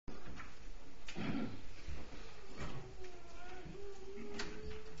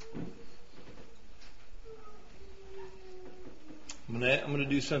that. I'm going to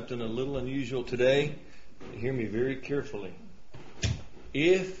do something a little unusual today. Hear me very carefully.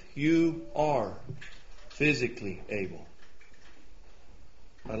 If you are physically able,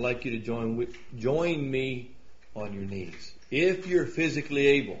 I'd like you to join me on your knees. If you're physically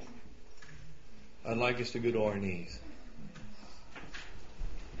able, I'd like us to go to our knees.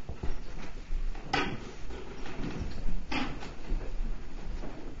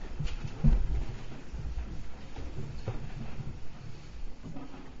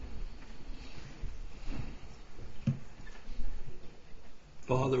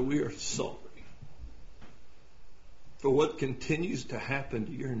 Father, we are sorry for what continues to happen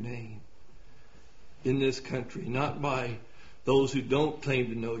to your name in this country, not by those who don't claim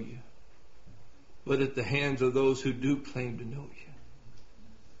to know you, but at the hands of those who do claim to know you.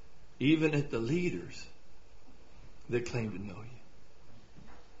 Even at the leaders that claim to know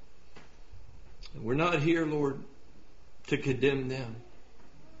you. And we're not here, Lord, to condemn them.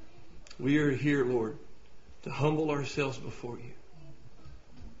 We are here, Lord, to humble ourselves before you.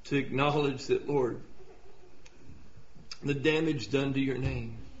 To acknowledge that, Lord, the damage done to your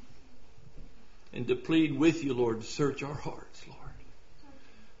name. And to plead with you, Lord, to search our hearts, Lord.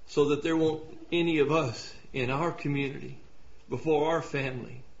 So that there won't any of us in our community, before our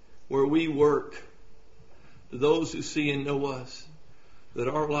family, where we work, those who see and know us, that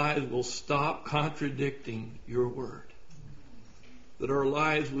our lives will stop contradicting your word. That our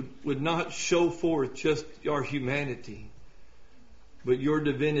lives would not show forth just our humanity, but your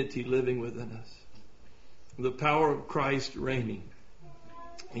divinity living within us. The power of Christ reigning.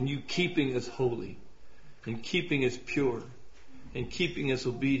 And you keeping us holy. And keeping us pure. And keeping us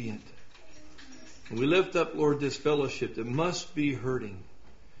obedient. And we lift up, Lord, this fellowship that must be hurting.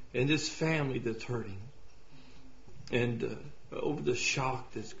 And this family that's hurting. And over the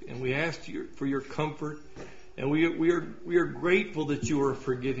shock. And we ask you for your comfort. And we are grateful that you are a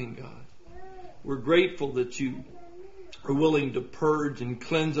forgiving God. We're grateful that you are willing to purge and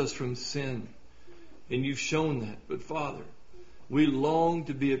cleanse us from sin. And you've shown that. But Father, we long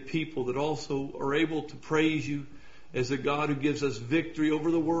to be a people that also are able to praise you as a God who gives us victory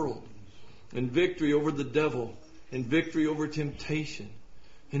over the world, and victory over the devil, and victory over temptation,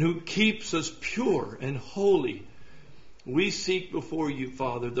 and who keeps us pure and holy. We seek before you,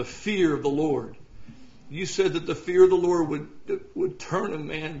 Father, the fear of the Lord. You said that the fear of the Lord would turn a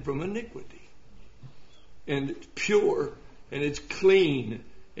man from iniquity. And it's pure, and it's clean,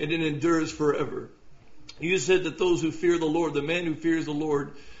 and it endures forever. You said that those who fear the Lord, the man who fears the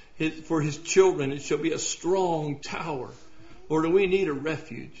Lord, for his children, it shall be a strong tower. Lord, we need a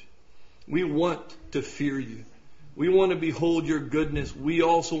refuge. We want to fear you. We want to behold your goodness. We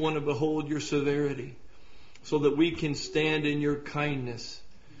also want to behold your severity, so that we can stand in your kindness.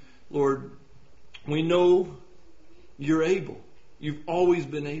 Lord, we know you're able. You've always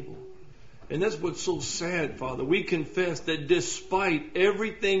been able. And that's what's so sad, Father. We confess that despite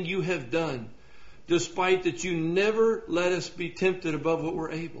everything you have done, despite that you never let us be tempted above what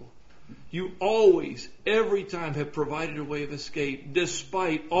we're able, you always, every time, have provided a way of escape,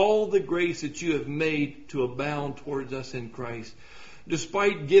 despite all the grace that you have made to abound towards us in Christ,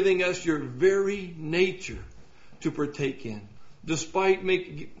 despite giving us your very nature to partake in, despite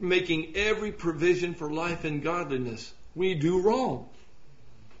making every provision for life and godliness. We do wrong.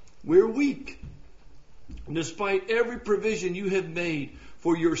 We're weak. Despite every provision you have made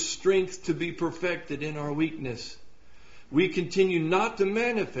for your strength to be perfected in our weakness, we continue not to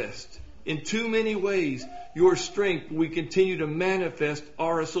manifest in too many ways your strength. We continue to manifest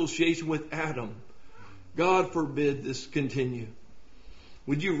our association with Adam. God forbid this continue.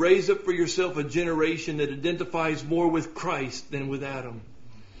 Would you raise up for yourself a generation that identifies more with Christ than with Adam,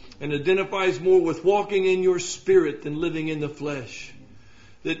 and identifies more with walking in your spirit than living in the flesh?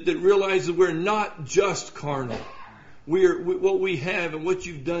 That realizes we're not just carnal. What we have and what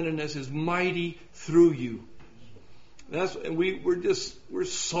you've done in us is mighty through you. We're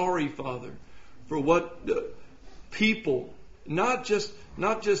sorry, Father, for what the people, not just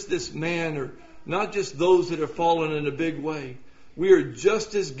this man, or not just those that have fallen in a big way. We are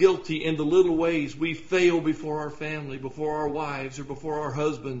just as guilty in the little ways we fail before our family, before our wives, or before our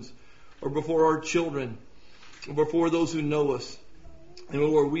husbands, or before our children, or before those who know us. And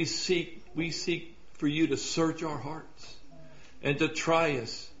Lord, we seek for you to search our hearts and to try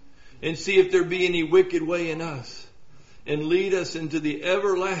us and see if there be any wicked way in us, and lead us into the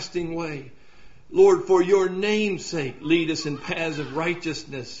everlasting way. Lord, for your name's sake, lead us in paths of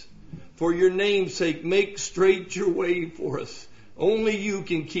righteousness. For your name's sake, make straight your way for us. Only you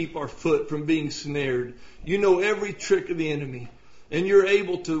can keep our foot from being snared. You know every trick of the enemy, and you're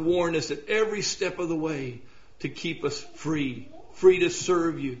able to warn us at every step of the way to keep us free free to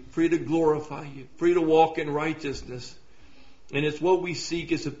serve you, free to glorify you, free to walk in righteousness. And it's what we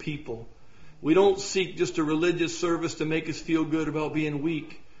seek as a people. We don't seek just a religious service to make us feel good about being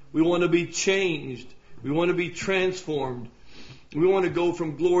weak. We want to be changed. We want to be transformed. We want to go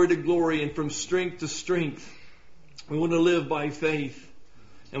from glory to glory and from strength to strength. We want to live by faith.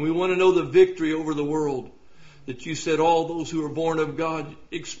 And we want to know the victory over the world that you said all those who are born of God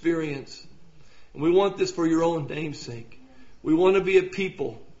experience. And we want this for your own name's sake. We want to be a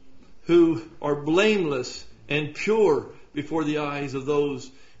people who are blameless and pure before the eyes of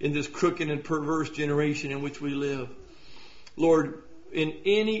those in this crooked and perverse generation in which we live. Lord, in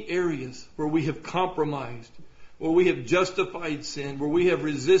any areas where we have compromised, where we have justified sin, where we have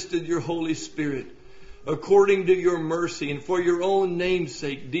resisted your Holy Spirit, according to your mercy and for your own name's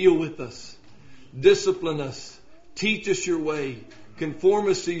sake, deal with us, discipline us, teach us your way, conform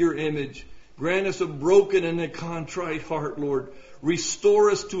us to your image, grant us a broken and a contrite heart, Lord.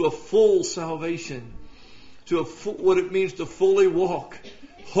 Restore us to a full salvation, to what it means to fully walk,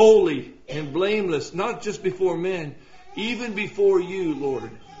 holy and blameless, not just before men, even before you,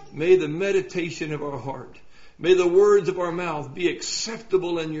 Lord. May the meditation of our heart, may the words of our mouth be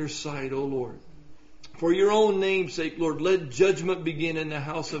acceptable in your sight, O Lord. For your own name's sake, Lord, let judgment begin in the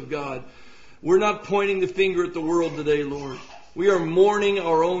house of God. We're not pointing the finger at the world today, Lord. We are mourning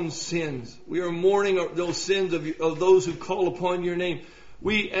our own sins. We are mourning those sins of those who call upon your name.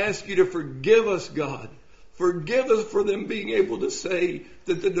 We ask you to forgive us, God. Forgive us for them being able to say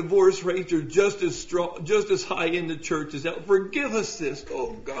that the divorce rates are just as strong, just as high in the church as that. Forgive us this.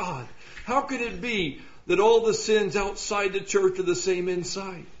 Oh God, how could it be that all the sins outside the church are the same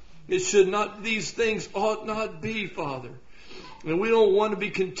inside? It should not, these things ought not be, Father. And we don't want to be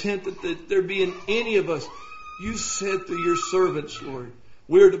content that there be in any of us. You said through your servants, Lord,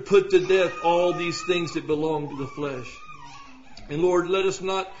 we are to put to death all these things that belong to the flesh. And Lord, let us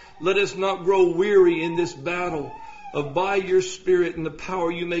not grow weary in this battle of by your Spirit and the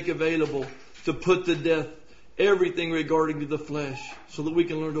power you make available to put to death everything regarding to the flesh so that we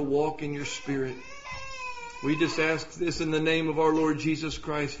can learn to walk in your Spirit. We just ask this in the name of our Lord Jesus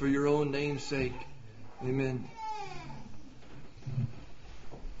Christ for your own name's sake. Amen.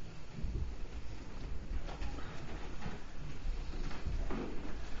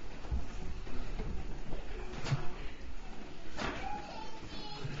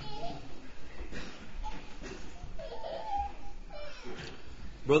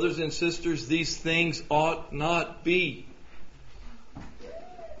 Brothers and sisters, these things ought not be.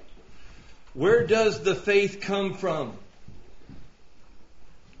 Where does the faith come from?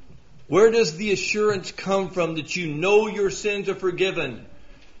 Where does the assurance come from that you know your sins are forgiven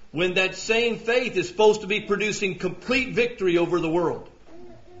when that same faith is supposed to be producing complete victory over the world?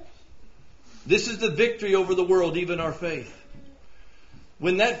 This is the victory over the world, even our faith.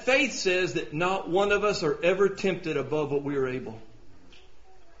 When that faith says that not one of us are ever tempted above what we are able.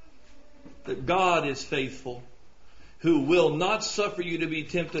 That God is faithful, who will not suffer you to be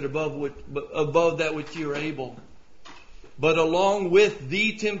tempted above that which you are able, but along with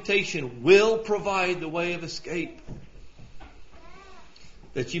the temptation will provide the way of escape,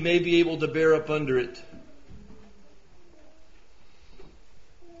 that you may be able to bear up under it.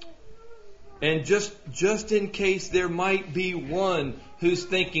 And just in case there might be one who's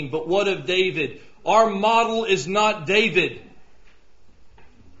thinking, but what of David? Our model is not David.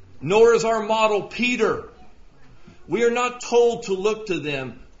 Nor is our model Peter. We are not told to look to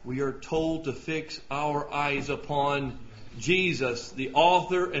them. We are told to fix our eyes upon Jesus, the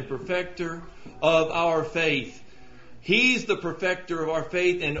author and perfecter of our faith. He's the perfecter of our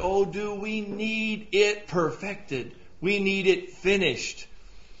faith, and oh, do we need it perfected. We need it finished.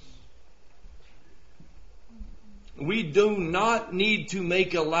 We do not need to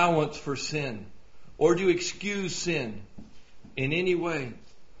make allowance for sin or to excuse sin in any way.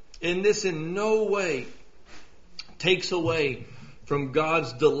 And this in no way takes away from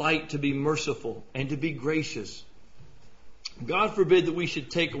God's delight to be merciful and to be gracious. God forbid that we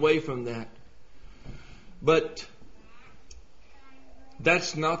should take away from that. But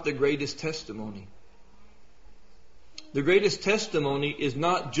that's not the greatest testimony. The greatest testimony is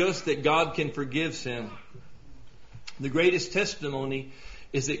not just that God can forgive sin. The greatest testimony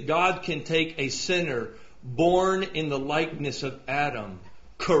is that God can take a sinner born in the likeness of Adam,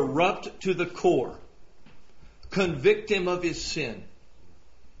 corrupt to the core, convict him of his sin,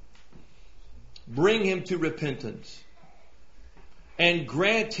 bring him to repentance, and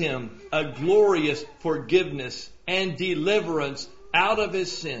grant him a glorious forgiveness and deliverance out of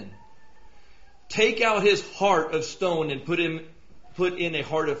his sin. Take out his heart of stone and put in a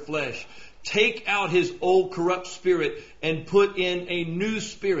heart of flesh. take out his old corrupt spirit and put in a new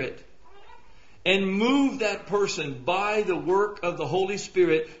spirit. And move that person by the work of the Holy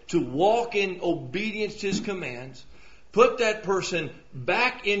Spirit to walk in obedience to his commands. Put that person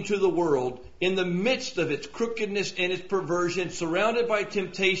back into the world in the midst of its crookedness and its perversion, surrounded by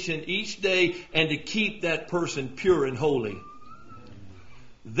temptation each day, and to keep that person pure and holy.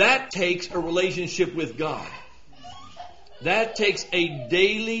 That takes a relationship with God. That takes a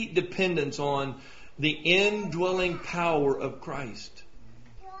daily dependence on the indwelling power of Christ.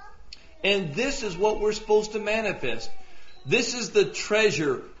 And this is what we're supposed to manifest. This is the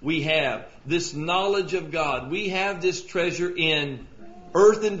treasure we have, this knowledge of God. We have this treasure in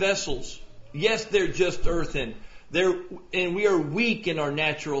earthen vessels. Yes, they're just earthen. And we are weak in our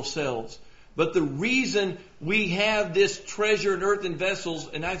natural selves. But the reason we have this treasure in earthen vessels,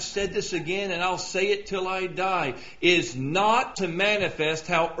 and I've said this again and I'll say it till I die, is not to manifest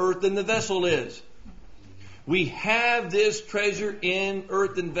how earthen the vessel is. We have this treasure in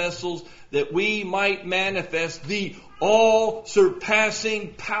earthen vessels that we might manifest the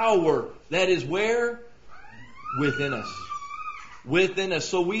all-surpassing power that is where? Within us. Within us.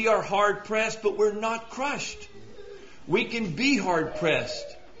 So we are hard-pressed, but we're not crushed. We can be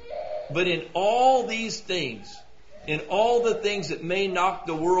hard-pressed. But in all these things, in all the things that may knock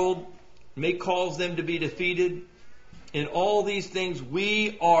the world, may cause them to be defeated, in all these things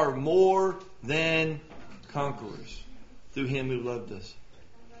we are more than conquerors through Him who loved us.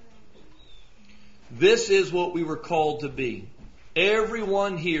 This is what we were called to be.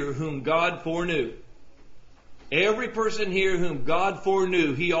 Everyone here whom God foreknew, every person here whom God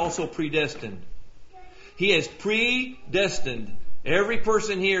foreknew, He also predestined. He has predestined every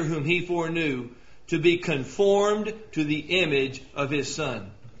person here whom He foreknew to be conformed to the image of His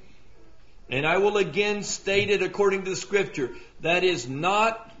Son. And I will again state it according to the Scripture. That is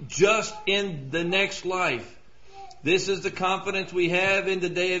not just in the next life. This is the confidence we have in the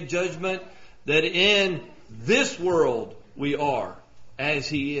day of judgment, that in this world we are as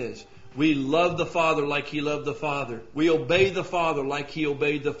He is. We love the Father like He loved the Father. We obey the Father like He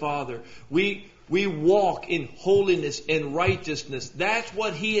obeyed the Father. We walk in holiness and righteousness. That's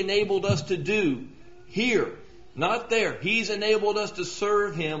what He enabled us to do here, not there. He's enabled us to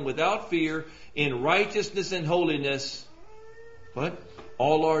serve Him without fear in righteousness and holiness, but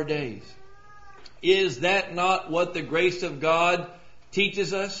all our days. Is that not what the grace of God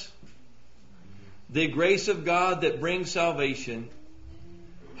teaches us? The grace of God that brings salvation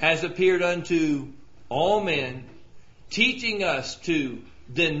has appeared unto all men, teaching us to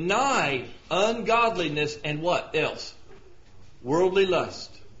deny ungodliness and what else? Worldly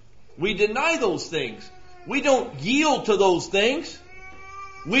lust. We deny those things. We don't yield to those things.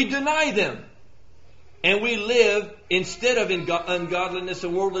 We deny them. And we live, instead of ungodliness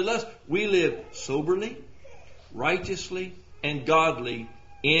and worldly lust, we live soberly, righteously, and godly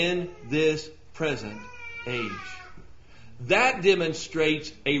in this present age. That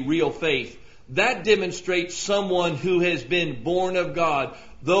demonstrates a real faith. That demonstrates someone who has been born of God.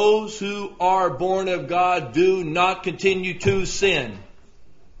 Those who are born of God do not continue to sin.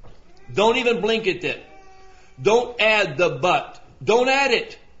 Don't even blink at it. Don't add the but. Don't add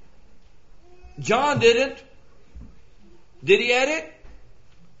it. John didn't. Did he add it?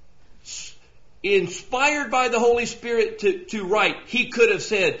 Inspired by the Holy Spirit to write, he could have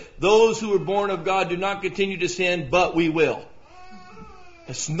said, those who are born of God do not continue to sin, but we will.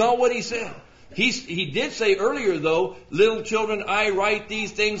 That's not what he said. He did say earlier, though, little children, I write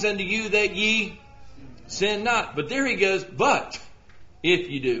these things unto you that ye sin not. But there he goes, but if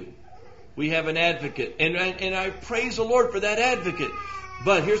you do. We have an advocate. And I praise the Lord for that advocate.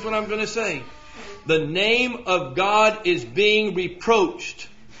 But here's what I'm going to say. The name of God is being reproached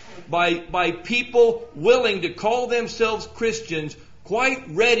by people willing to call themselves Christians, quite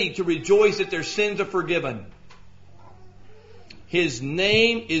ready to rejoice that their sins are forgiven. His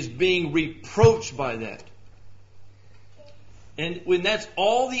name is being reproached by that. And when that's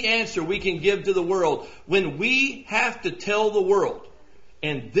all the answer we can give to the world, when we have to tell the world,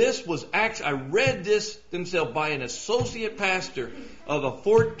 and this was actually, I read this themselves by an associate pastor of a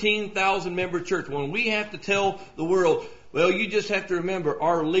 14,000 member church. When we have to tell the world, well, you just have to remember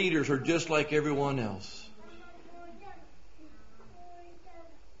our leaders are just like everyone else.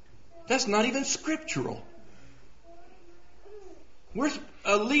 That's not even scriptural.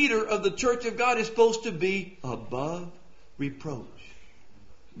 A leader of the church of God is supposed to be above reproach,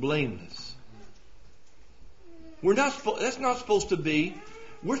 blameless. That's not supposed to be.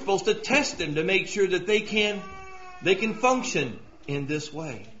 We're supposed to test them to make sure that they can function in this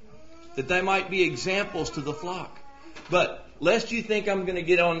way. That they might be examples to the flock. But lest you think I'm going to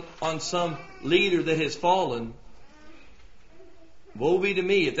get on some leader that has fallen, woe be to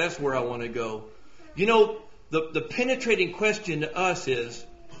me if that's where I want to go. You know, the penetrating question to us is,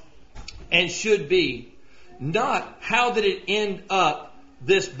 and should be, not how did it end up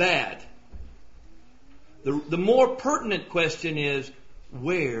this bad? The more pertinent question is,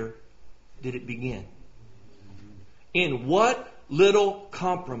 where did it begin? In what little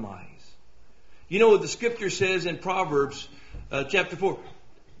compromise? You know what the scripture says in Proverbs chapter 4?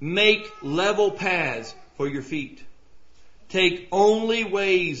 Make level paths for your feet. Take only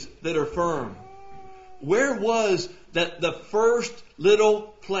ways that are firm. Where was that the first little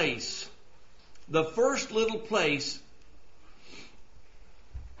place? The first little place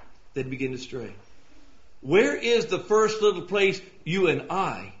that began to stray. Where is the first little place you and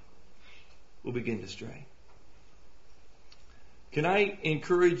I will begin to stray? Can I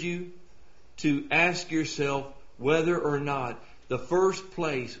encourage you to ask yourself whether or not the first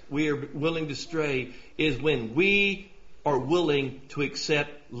place we are willing to stray is when we are willing to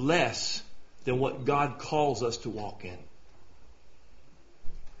accept less than what God calls us to walk in.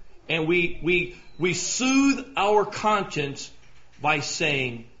 And we soothe our conscience by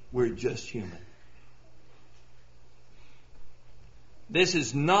saying we're just human. This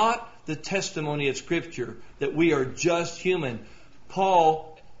is not the testimony of Scripture that we are just human.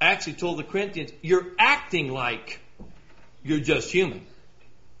 Paul actually told the Corinthians, you're acting like you're just human.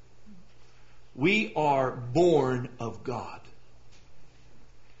 We are born of God.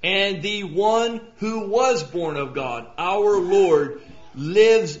 And the one who was born of God, our Lord,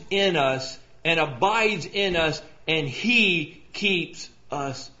 lives in us and abides in us, and He keeps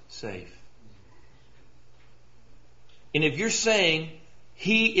us safe. And if you're saying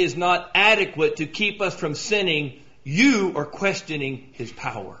He is not adequate to keep us from sinning, you are questioning His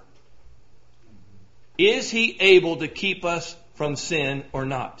power. Is He able to keep us from sin or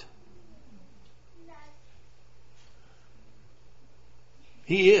not?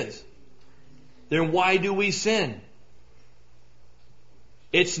 He is. Then why do we sin?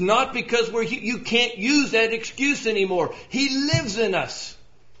 It's not because you can't use that excuse anymore. He lives in us.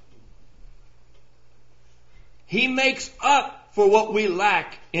 He makes up for what we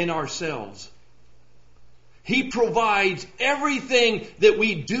lack in ourselves. He provides everything that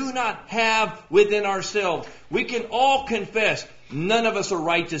we do not have within ourselves. We can all confess, none of us are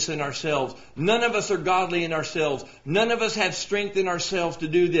righteous in ourselves. None of us are godly in ourselves. None of us have strength in ourselves to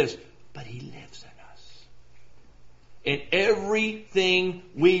do this. But He lives in us. And everything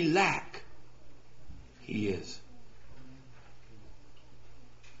we lack, He is.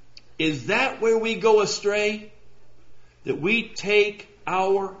 Is that where we go astray? That we take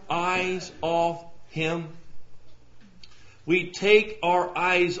our eyes off Him? We take our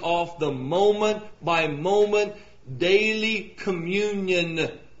eyes off the moment by moment daily communion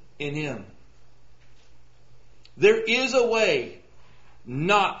in Him. There is a way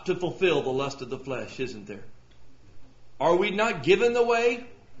not to fulfill the lust of the flesh, isn't there? Are we not given the way?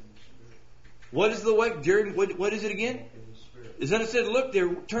 What is the way? Jared, what is it again? Is that it said, look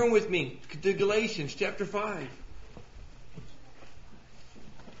there, turn with me to Galatians chapter 5.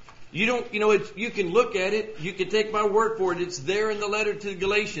 You can look at it. You can take my word for it. It's there in the letter to the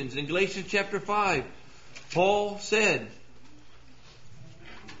Galatians. In Galatians chapter 5, Paul said,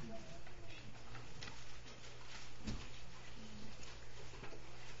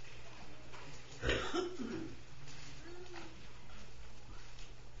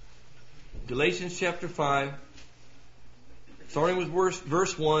 Galatians chapter 5, starting with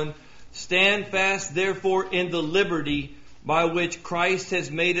verse 1, stand fast therefore in the liberty by which Christ has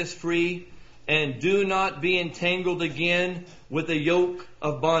made us free, and do not be entangled again with a yoke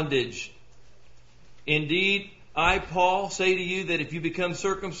of bondage. Indeed, I, Paul, say to you that if you become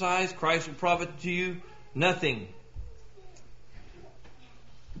circumcised, Christ will profit to you nothing.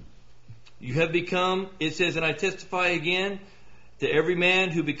 You have become, it says, and I testify again, to every man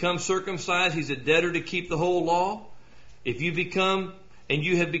who becomes circumcised, he's a debtor to keep the whole law. If you become and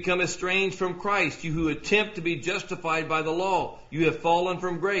you have become estranged from Christ, you who attempt to be justified by the law, you have fallen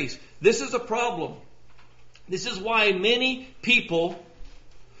from grace. This is a problem. This is why many people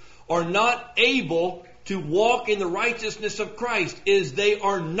are not able to walk in the righteousness of Christ, is they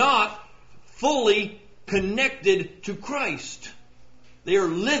are not fully connected to Christ. They are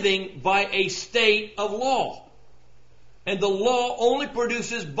living by a state of law. And the law only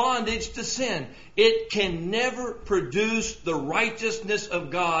produces bondage to sin. It can never produce the righteousness of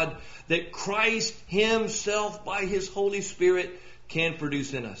God that Christ Himself by His Holy Spirit can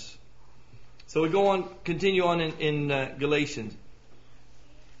produce in us. So we continue on in Galatians.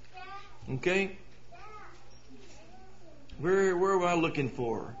 Okay? Where am I looking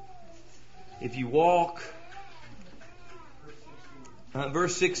for? If you walk...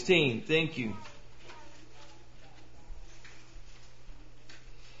 verse 16. Thank you.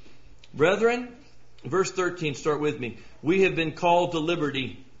 Brethren, verse 13, start with me. We have been called to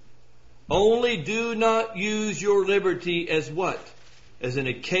liberty. Only do not use your liberty as what? As an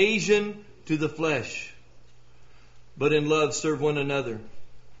occasion to the flesh, but in love serve one another.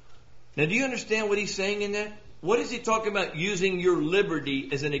 Now, do you understand what he's saying in that? What is he talking about, using your liberty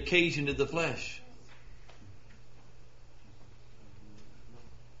as an occasion to the flesh?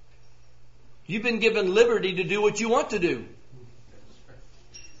 You've been given liberty to do what you want to do.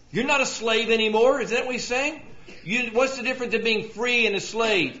 You're not a slave anymore. Is that what he's saying? What's the difference in being free and a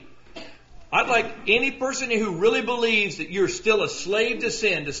slave? I'd like any person who really believes that you're still a slave to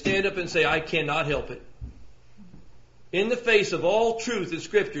sin to stand up and say, I cannot help it. In the face of all truth in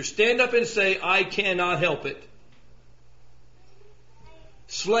Scripture, stand up and say, I cannot help it.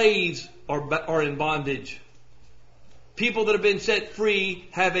 Slaves are in bondage. People that have been set free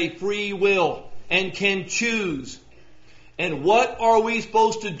have a free will and can choose. And what are we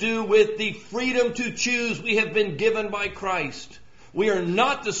supposed to do with the freedom to choose we have been given by Christ? We are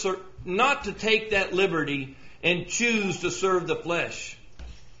not to take that liberty and choose to serve the flesh.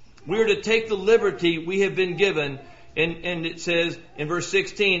 We are to take the liberty we have been given. And it says in verse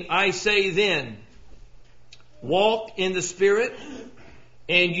 16, I say then, walk in the Spirit,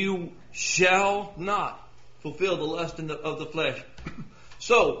 and you shall not fulfill the lust of the flesh.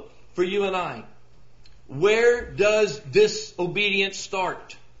 So, for you and I, where does disobedience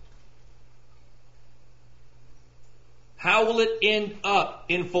start? How will it end up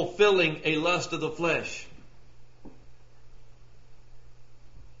in fulfilling a lust of the flesh?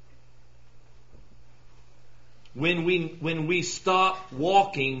 When we stop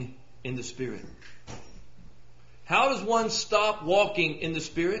walking in the Spirit. How does one stop walking in the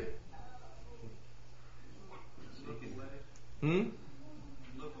Spirit?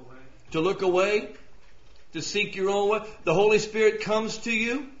 To look away? To seek your own way? The Holy Spirit comes to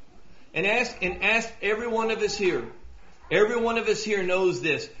you and ask every one of us here. Every one of us here knows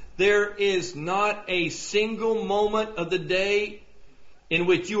this. There is not a single moment of the day in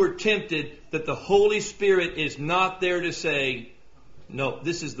which you are tempted that the Holy Spirit is not there to say, no,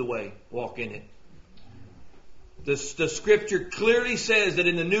 this is the way, walk in it. The Scripture clearly says that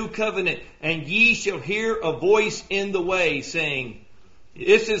in the new covenant, and ye shall hear a voice in the way saying,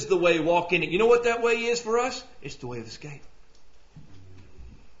 this is the way, walk in it. You know what that way is for us? It's the way of escape.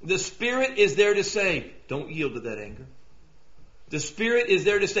 The Spirit is there to say, don't yield to that anger. The Spirit is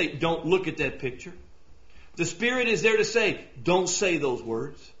there to say, don't look at that picture. The Spirit is there to say, don't say those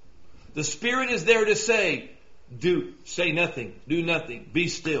words. The Spirit is there to say, say nothing, do nothing, be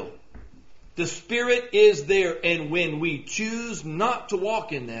still. The Spirit is there, and when we choose not to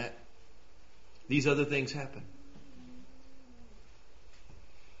walk in that, these other things happen.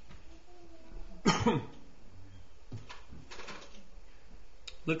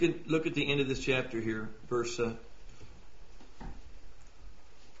 Look at the end of this chapter here, verse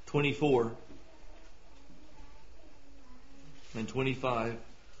 24 and 25.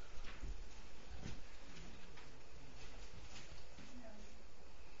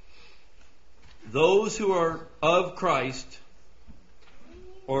 Those who are of Christ,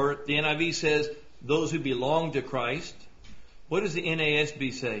 or the NIV says, those who belong to Christ. What does the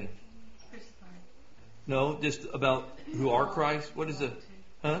NASB say? No, just about who are Christ. What is it?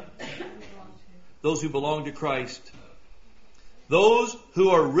 Those who belong to Christ. Those who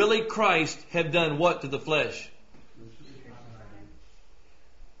are really Christ have done what to the flesh?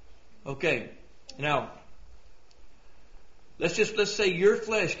 Okay, now let's say your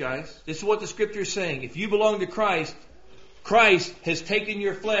flesh, guys. This is what the Scripture is saying. If you belong to Christ, Christ has taken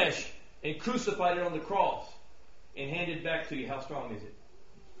your flesh and crucified it on the cross and handed it back to you. How strong is it?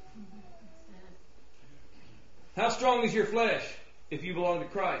 How strong is your flesh if you belong to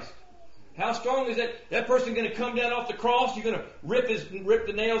Christ? How strong is that person going to come down off the cross? You're going to rip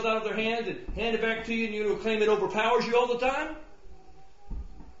the nails out of their hands and hand it back to you, and you're going to claim it overpowers you all the time?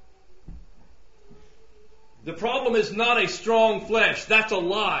 The problem is not a strong flesh. That's a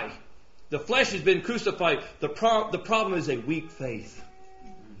lie. The flesh has been crucified. The problem is a weak faith.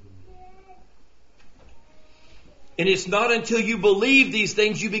 And it's not until you believe these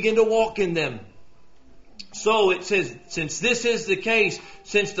things you begin to walk in them. So it says, since this is the case,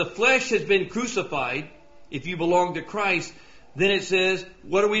 since the flesh has been crucified, if you belong to Christ, then it says,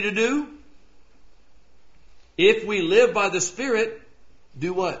 what are we to do? If we live by the Spirit,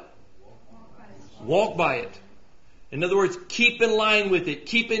 do what? Walk by it. In other words, keep in line with it.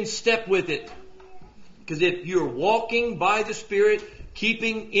 Keep in step with it. Because if you're walking by the Spirit,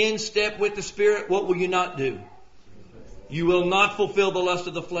 keeping in step with the Spirit, what will you not do? You will not fulfill the lust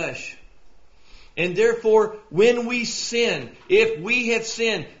of the flesh. And therefore, when we sin, if we have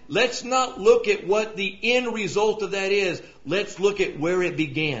sinned, let's not look at what the end result of that is. Let's look at where it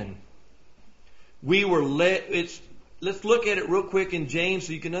began. Let's look at it real quick in James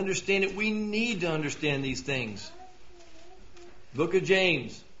so you can understand it. We need to understand these things. Book of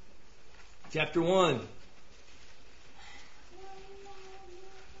James, chapter 1.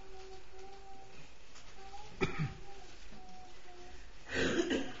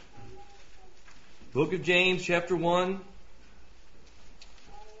 Book of James, chapter 1.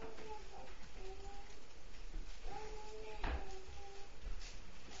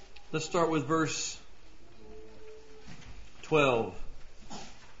 Let's start with verse 12.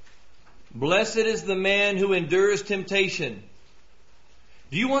 Blessed is the man who endures temptation.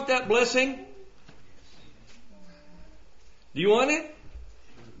 Do you want that blessing? Do you want it?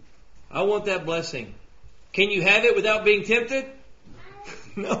 I want that blessing. Can you have it without being tempted?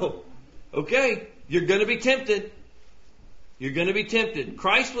 No. Okay. You're going to be tempted. You're going to be tempted.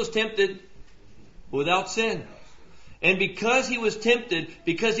 Christ was tempted without sin. And because He was tempted,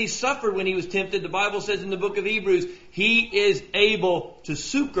 because He suffered when He was tempted, the Bible says in the book of Hebrews, He is able to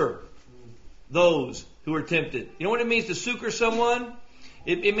succor those who are tempted. You know what it means to succor someone?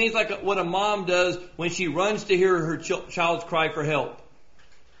 It means like what a mom does when she runs to hear her child's cry for help.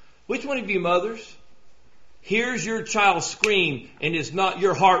 Which one of you mothers hears your child scream and is not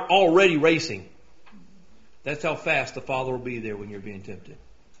your heart already racing? That's how fast the Father will be there when you're being tempted.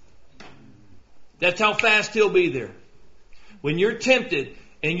 That's how fast He'll be there. When you're tempted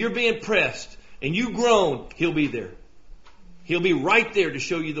and you're being pressed and you groan, He'll be there. He'll be right there to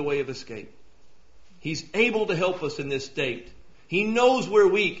show you the way of escape. He's able to help us in this state. He knows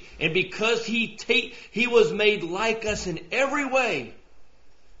we're weak, and because He was made like us in every way,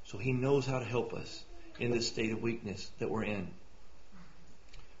 so He knows how to help us in this state of weakness that we're in.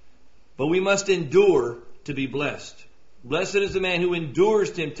 But we must endure to be blessed. Blessed is the man who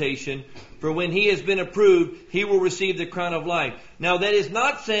endures temptation, for when he has been approved, he will receive the crown of life. Now that is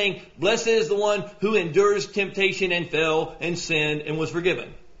not saying, blessed is the one who endures temptation and fell and sinned and was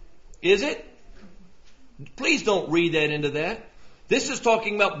forgiven. Is it? Please don't read that into that. This is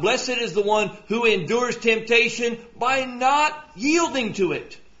talking about blessed is the one who endures temptation by not yielding to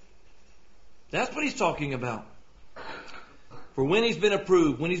it. That's what he's talking about. For when he's been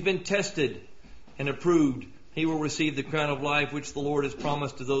approved, when he's been tested and approved, he will receive the crown of life which the Lord has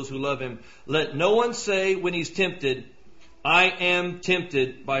promised to those who love Him. Let no one say when he's tempted, I am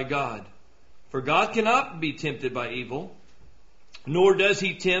tempted by God. For God cannot be tempted by evil, nor does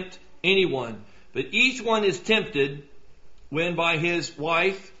He tempt anyone. But each one is tempted when by his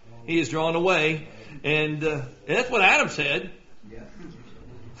wife he is drawn away. And that's what Adam said.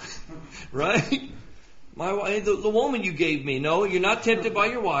 Right? My wife, the woman you gave me. No, you're not tempted by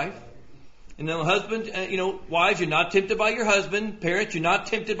your wife. And then husband, wives, you're not tempted by your husband. Parents, you're not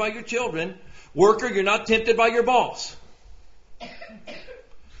tempted by your children. Worker, you're not tempted by your boss.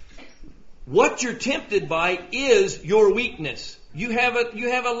 What you're tempted by is your weakness. You have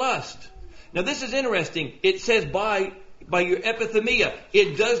a lust. Now this is interesting. It says by your epithemia.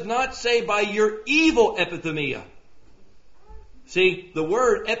 It does not say by your evil epithemia. See, the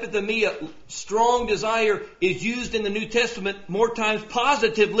word epithemia, strong desire, is used in the New Testament more times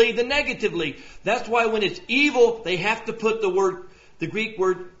positively than negatively. That's why when it's evil, they have to put the Greek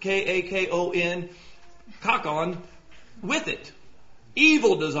word kakon, kakon, with it.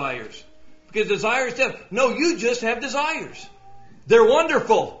 Evil desires. Because desires, no, you just have desires. They're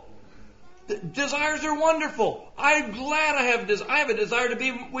wonderful. Desires are wonderful. I'm glad I have a desire to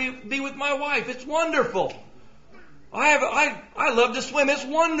be with my wife. It's wonderful. I love to swim. It's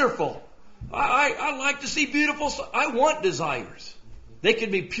wonderful. I like to see beautiful. I want desires. They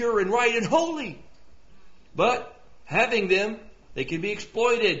can be pure and right and holy. But having them, they can be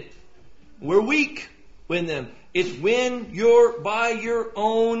exploited. We're weak with them. It's when you're by your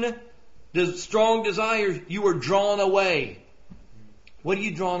own strong desires, you are drawn away. What are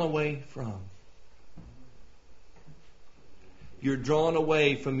you drawn away from? You're drawn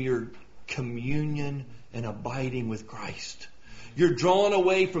away from your communion and abiding with Christ. You're drawn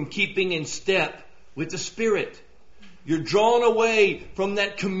away from keeping in step with the Spirit. You're drawn away from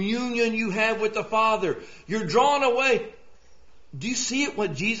that communion you have with the Father. You're drawn away. Do you see it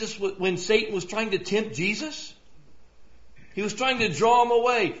when Satan was trying to tempt Jesus? He was trying to draw him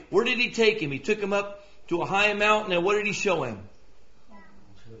away. Where did he take him? He took him up to a high mountain, and what did he show him?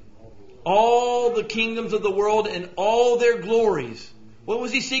 All the kingdoms of the world and all their glories. What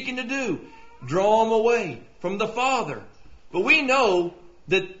was he seeking to do? draw them away from the Father. But we know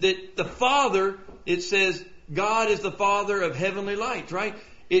that the Father, it says, God is the Father of heavenly lights, right?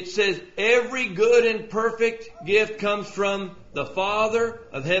 It says every good and perfect gift comes from the Father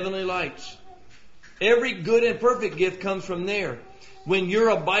of heavenly lights. Every good and perfect gift comes from there. When you're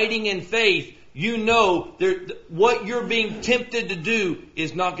abiding in faith, you know what you're being tempted to do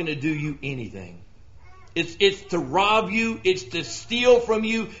is not going to do you anything. It's to rob you. It's to steal from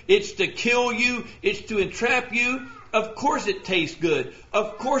you. It's to kill you. It's to entrap you. Of course it tastes good.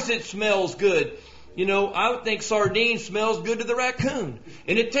 Of course it smells good. You know, I would think sardine smells good to the raccoon.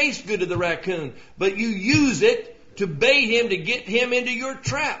 And it tastes good to the raccoon. But you use it to bait him, to get him into your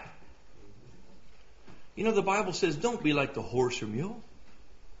trap. You know, the Bible says, don't be like the horse or mule,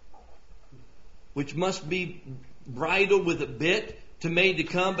 which must be bridled with a bit to made to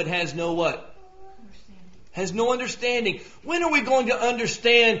come, but has no what? Has no understanding. When are we going to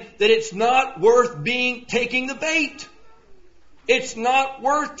understand that it's not worth taking the bait? It's not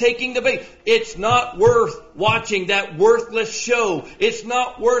worth taking the bait. It's not worth watching that worthless show. It's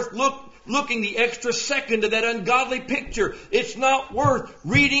not worth looking the extra second of that ungodly picture. It's not worth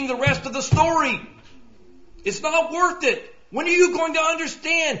reading the rest of the story. It's not worth it. When are you going to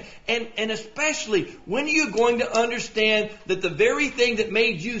understand? And especially, when are you going to understand that the very thing that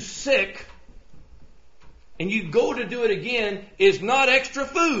made you sick and you go to do it again is not extra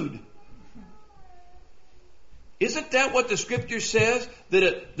food? Isn't that what the Scripture says?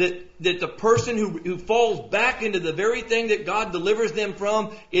 That the person who falls back into the very thing that God delivers them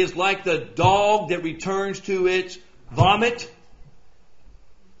from is like the dog that returns to its vomit?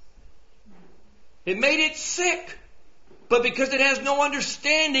 It made it sick. But because it has no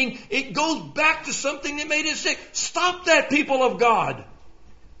understanding, it goes back to something that made it sick. Stop that, people of God.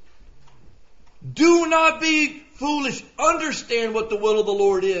 Do not be foolish. Understand what the will of the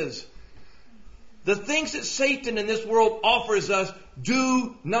Lord is. The things that Satan in this world offers us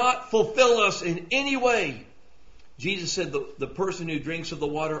do not fulfill us in any way. Jesus said, the person who drinks of the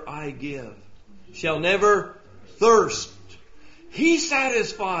water I give shall never thirst. He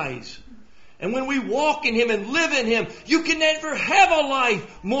satisfies. And when we walk in Him and live in Him, you can never have a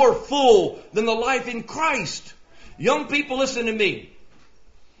life more full than the life in Christ. Young people, listen to me.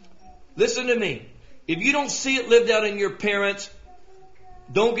 Listen to me. If you don't see it lived out in your parents,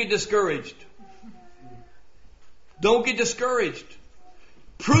 don't get discouraged. Don't get discouraged.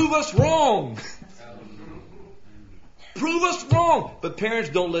 Prove us wrong. Prove us wrong. But parents,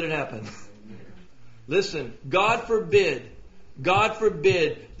 don't let it happen. Listen, God forbid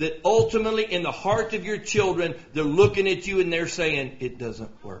that ultimately in the heart of your children, they're looking at you and they're saying, it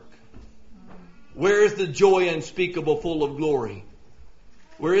doesn't work. Where is the joy unspeakable, full of glory?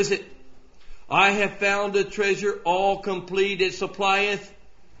 Where is it? I have found a treasure all complete. It supplieth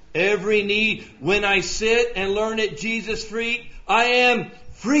every need. When I sit and learn at Jesus' feet, I am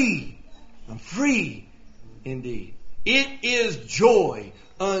free. I'm free indeed. It is joy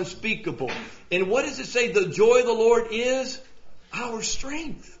unspeakable. And what does it say? The joy of the Lord is our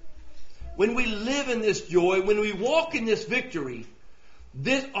strength. When we live in this joy, when we walk in this victory,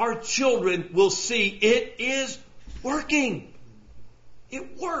 our children will see it is working.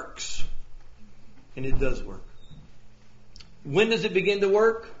 It works. And it does work. When does it begin to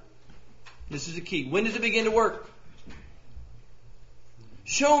work? This is the key. When does it begin to work?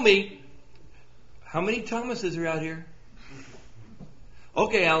 Show me. How many Thomases are out here?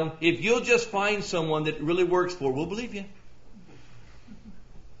 Okay, Alan, if you'll just find someone that it really works for, we'll believe you.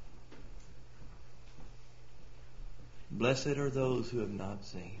 Blessed are those who have not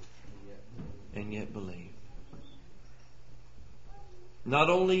seen and yet believe. Not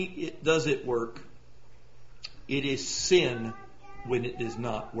only does it work, it is sin when it is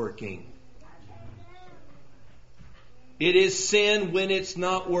not working. It is sin when it's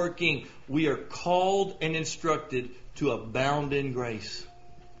not working. We are called and instructed to abound in grace,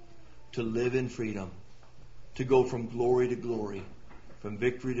 to live in freedom, to go from glory to glory, from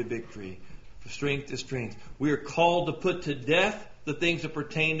victory to victory, from strength to strength. We are called to put to death the things that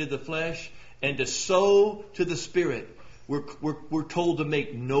pertain to the flesh and to sow to the Spirit. We're told to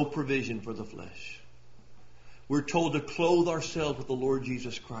make no provision for the flesh. We're told to clothe ourselves with the Lord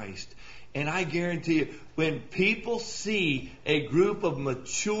Jesus Christ. And I guarantee you, when people see a group of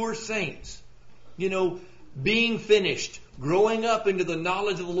mature saints, being finished, growing up into the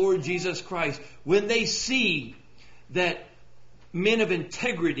knowledge of the Lord Jesus Christ, when they see that men of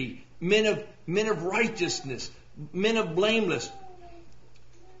integrity, men of righteousness, men of blameless,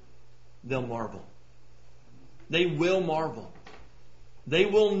 they'll marvel. They will marvel. They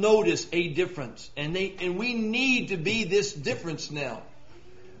will notice a difference. And we need to be this difference now.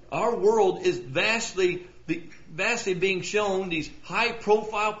 Our world is vastly being shown these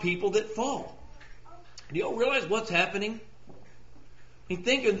high-profile people that fall. Do you all realize what's happening? I mean,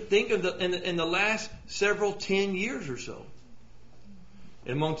 think of in the last 10 years or so,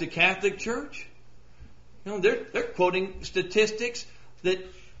 amongst the Catholic Church. You know, they're quoting statistics that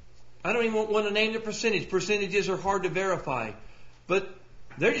I don't even want to name the percentage. Percentages are hard to verify, but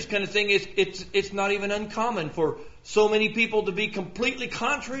they're just kind of saying it's not even uncommon for so many people to be completely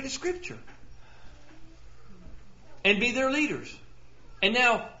contrary to Scripture and be their leaders. And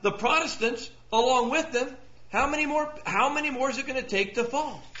now the Protestants, along with them, how many more is it going to take to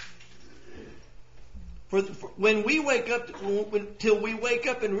fall? When we wake up, till we wake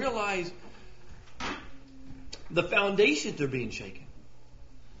up and realize the foundations are being shaken.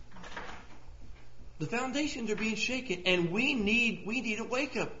 The foundations are being shaken, and we need a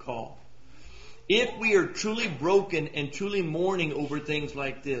wake-up call. If we are truly broken and truly mourning over things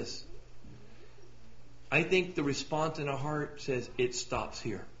like this, I think the response in our heart says it stops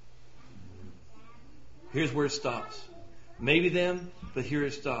here. Here's where it stops. Maybe them, but here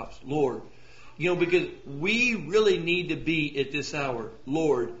it stops. Lord, because we really need to be at this hour,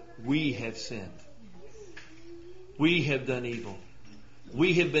 Lord, we have sinned. We have done evil.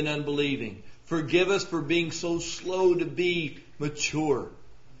 We have been unbelieving. Forgive us for being so slow to be mature.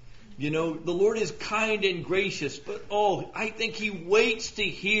 The Lord is kind and gracious, but I think He waits to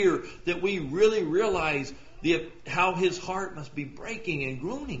hear that we really realize how His heart must be breaking and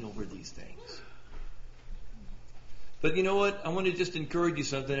groaning over these things. But you know what? I want to just encourage you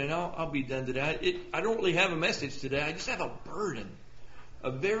something, and I'll be done today. I don't really have a message today. I just have a burden,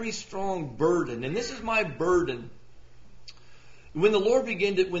 a very strong burden, and this is my burden. When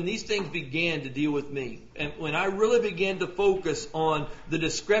these things began to deal with me, and when I really began to focus on the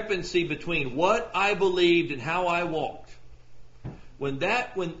discrepancy between what I believed and how I walked, in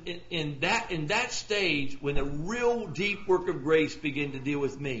that stage, when the real deep work of grace began to deal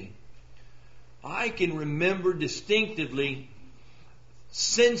with me, I can remember distinctively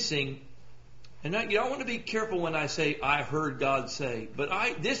sensing, and I want to be careful when I say I heard God say, but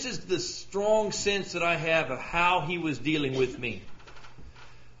this is the strong sense that I have of how He was dealing with me.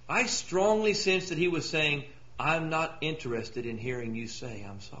 I strongly sense that He was saying, I'm not interested in hearing you say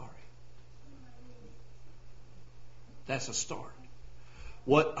I'm sorry. That's a start.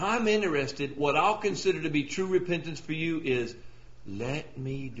 What I'll consider to be true repentance for you is, let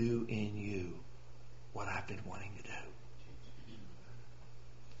me do in you what I've been wanting to do.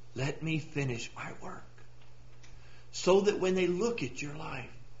 Let me finish my work. So that when they look at your life,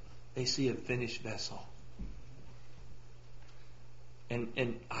 they see a finished vessel.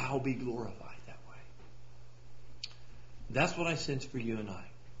 And I'll be glorified that way. That's what I sense for you and I.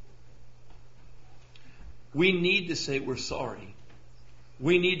 We need to say we're sorry.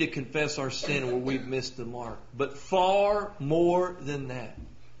 We need to confess our sin where we've missed the mark. But far more than that,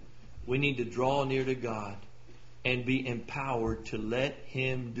 we need to draw near to God and be empowered to let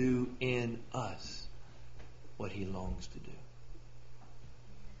Him do in us what He longs to do.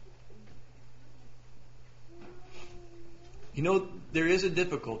 There is a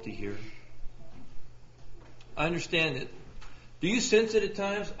difficulty here. I understand it. Do you sense it at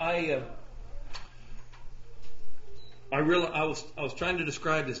times? I was trying to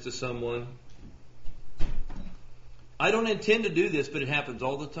describe this to someone. I don't intend to do this, but it happens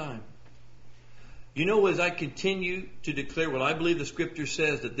all the time. As I continue to declare what I believe the Scripture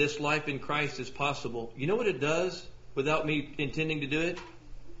says, that this life in Christ is possible, you know what it does without me intending to do it?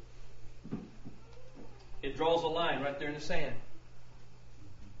 It draws a line right there in the sand.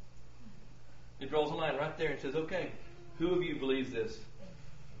 It draws a line right there and says, okay, who of you believes this?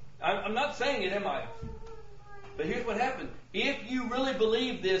 I'm not saying it, am I? But here's what happens. If you really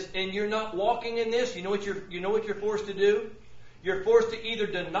believe this and you're not walking in this, you know what you're forced to do? You're forced to either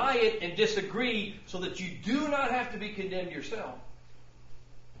deny it and disagree so that you do not have to be condemned yourself.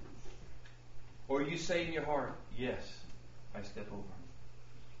 Or you say in your heart, yes, I step over.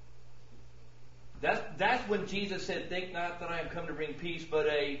 That's when Jesus said, think not that I am come to bring peace, but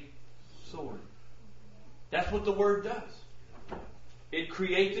a sword. That's what the Word does. It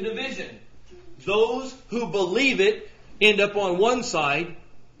creates a division. Those who believe it end up on one side.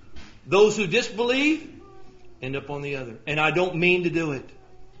 Those who disbelieve end up on the other. And I don't mean to do it.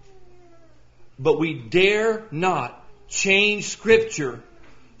 But we dare not change Scripture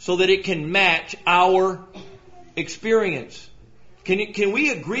so that it can match our experience. Can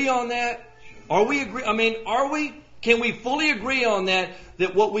we agree on that? Are we agree? Are we? Can we fully agree on that?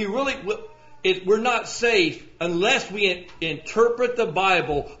 That what we really we're not safe unless we interpret the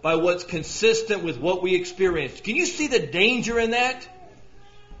Bible by what's consistent with what we experience. Can you see the danger in that?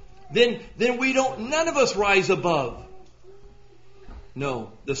 then we don't, none of us rise above.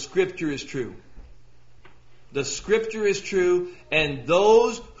 No, the Scripture is true. The Scripture is true, and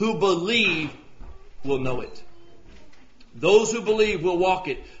those who believe will know it. Those who believe will walk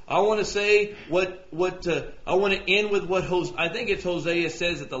it. I want to say I want to end with what I think it's Hosea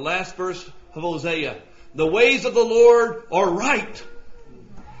says at the last verse of Hosea. The ways of the Lord are right.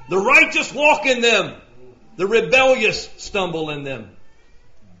 The righteous walk in them. The rebellious stumble in them.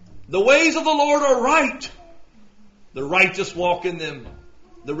 The ways of the Lord are right. The righteous walk in them.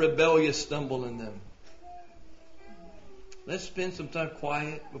 The rebellious stumble in them. Let's spend some time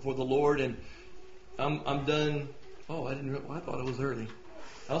quiet before the Lord. And I'm done. Oh, I thought it was early.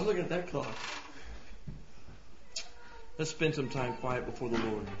 I was looking at that clock. Let's spend some time quiet before the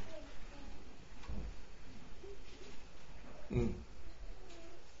Lord.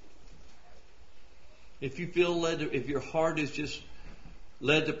 If you feel led to, if your heart is just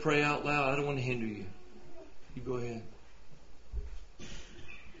led to pray out loud, I don't want to hinder you. You go ahead.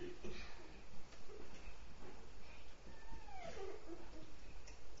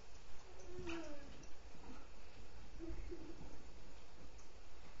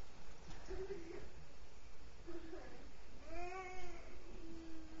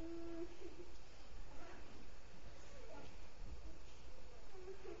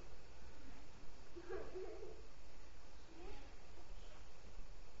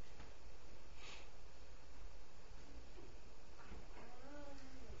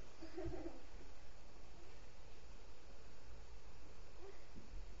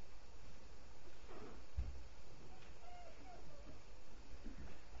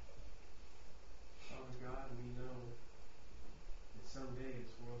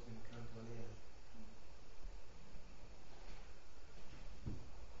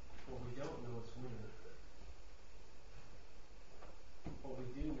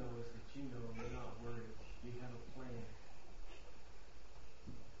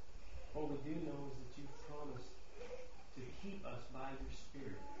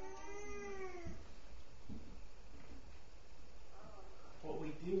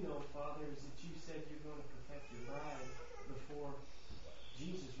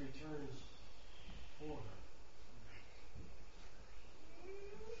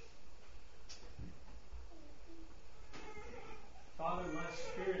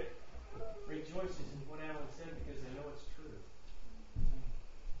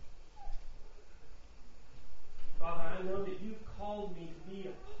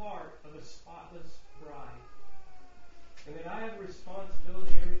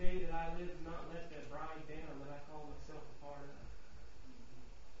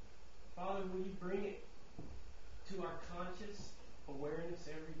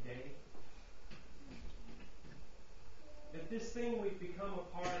 This thing we've become a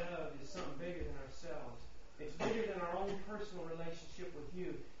part of is something bigger than ourselves. It's bigger than our own personal relationship with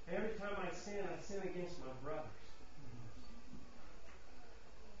you. And every time I sin against my brothers.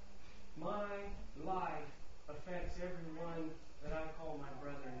 My life affects everyone that I call my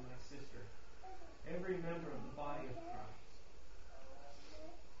brother and my sister. Every member of the body of Christ.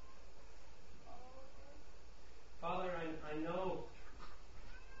 Father, I know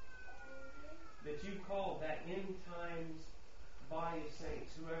that you called that end times body of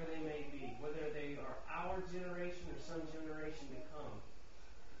saints, whoever they may be, whether they are our generation or some generation to come.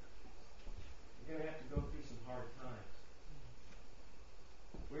 We're going to have to go through some hard times.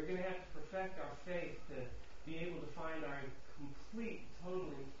 We're going to have to perfect our faith to be able to find our complete,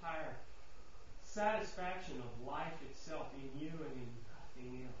 total, entire satisfaction of life itself in you and in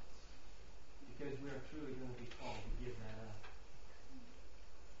nothing else. Because we are truly going to be called to give that up.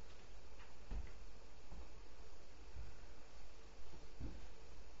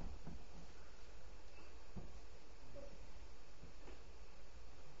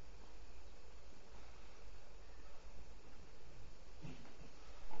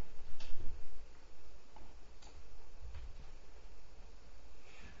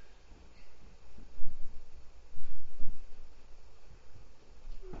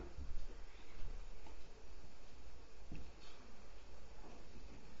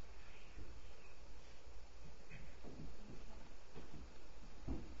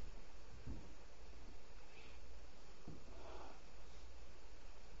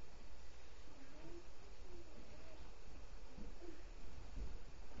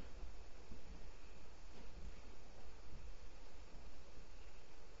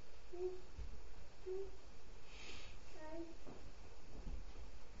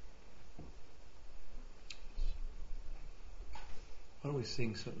 Why don't we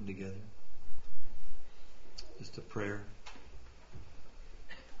sing something together? Just a prayer.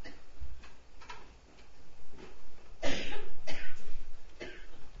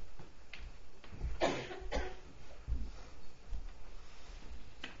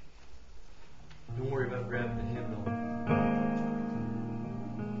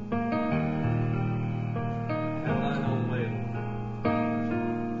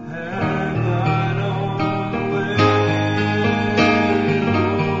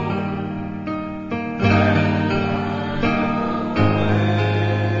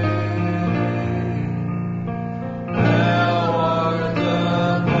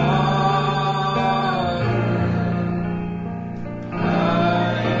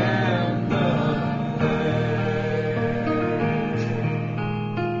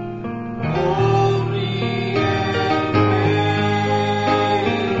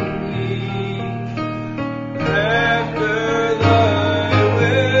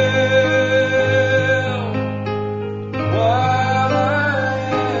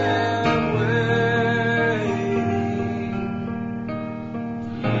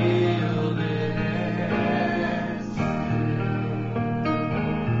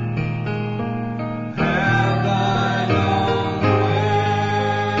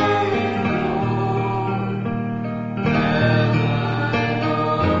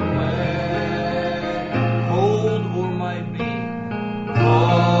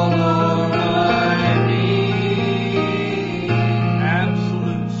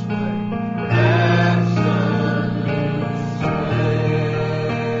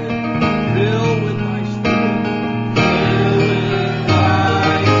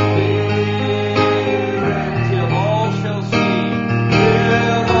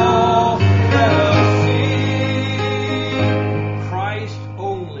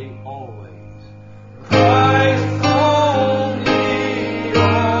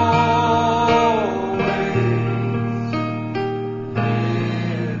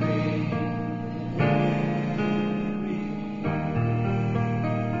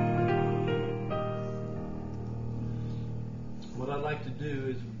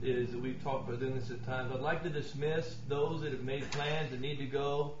 is that we've talked about doing this at times. I'd like to dismiss those that have made plans and need to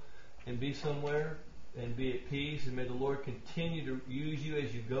go and be somewhere and be at peace. And may the Lord continue to use you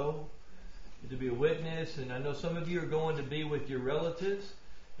as you go to be a witness. And I know some of you are going to be with your relatives,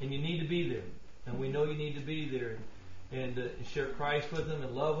 and you need to be there. And we know you need to be there and share Christ with them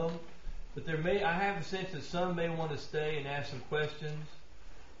and love them. But I have a sense that some may want to stay and ask some questions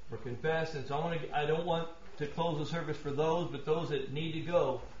or confess. And so I don't want to close the service for those, but those that need to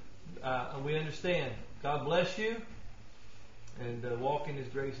go, and we understand. God bless you, and walk in His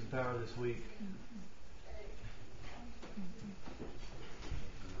grace and power this week.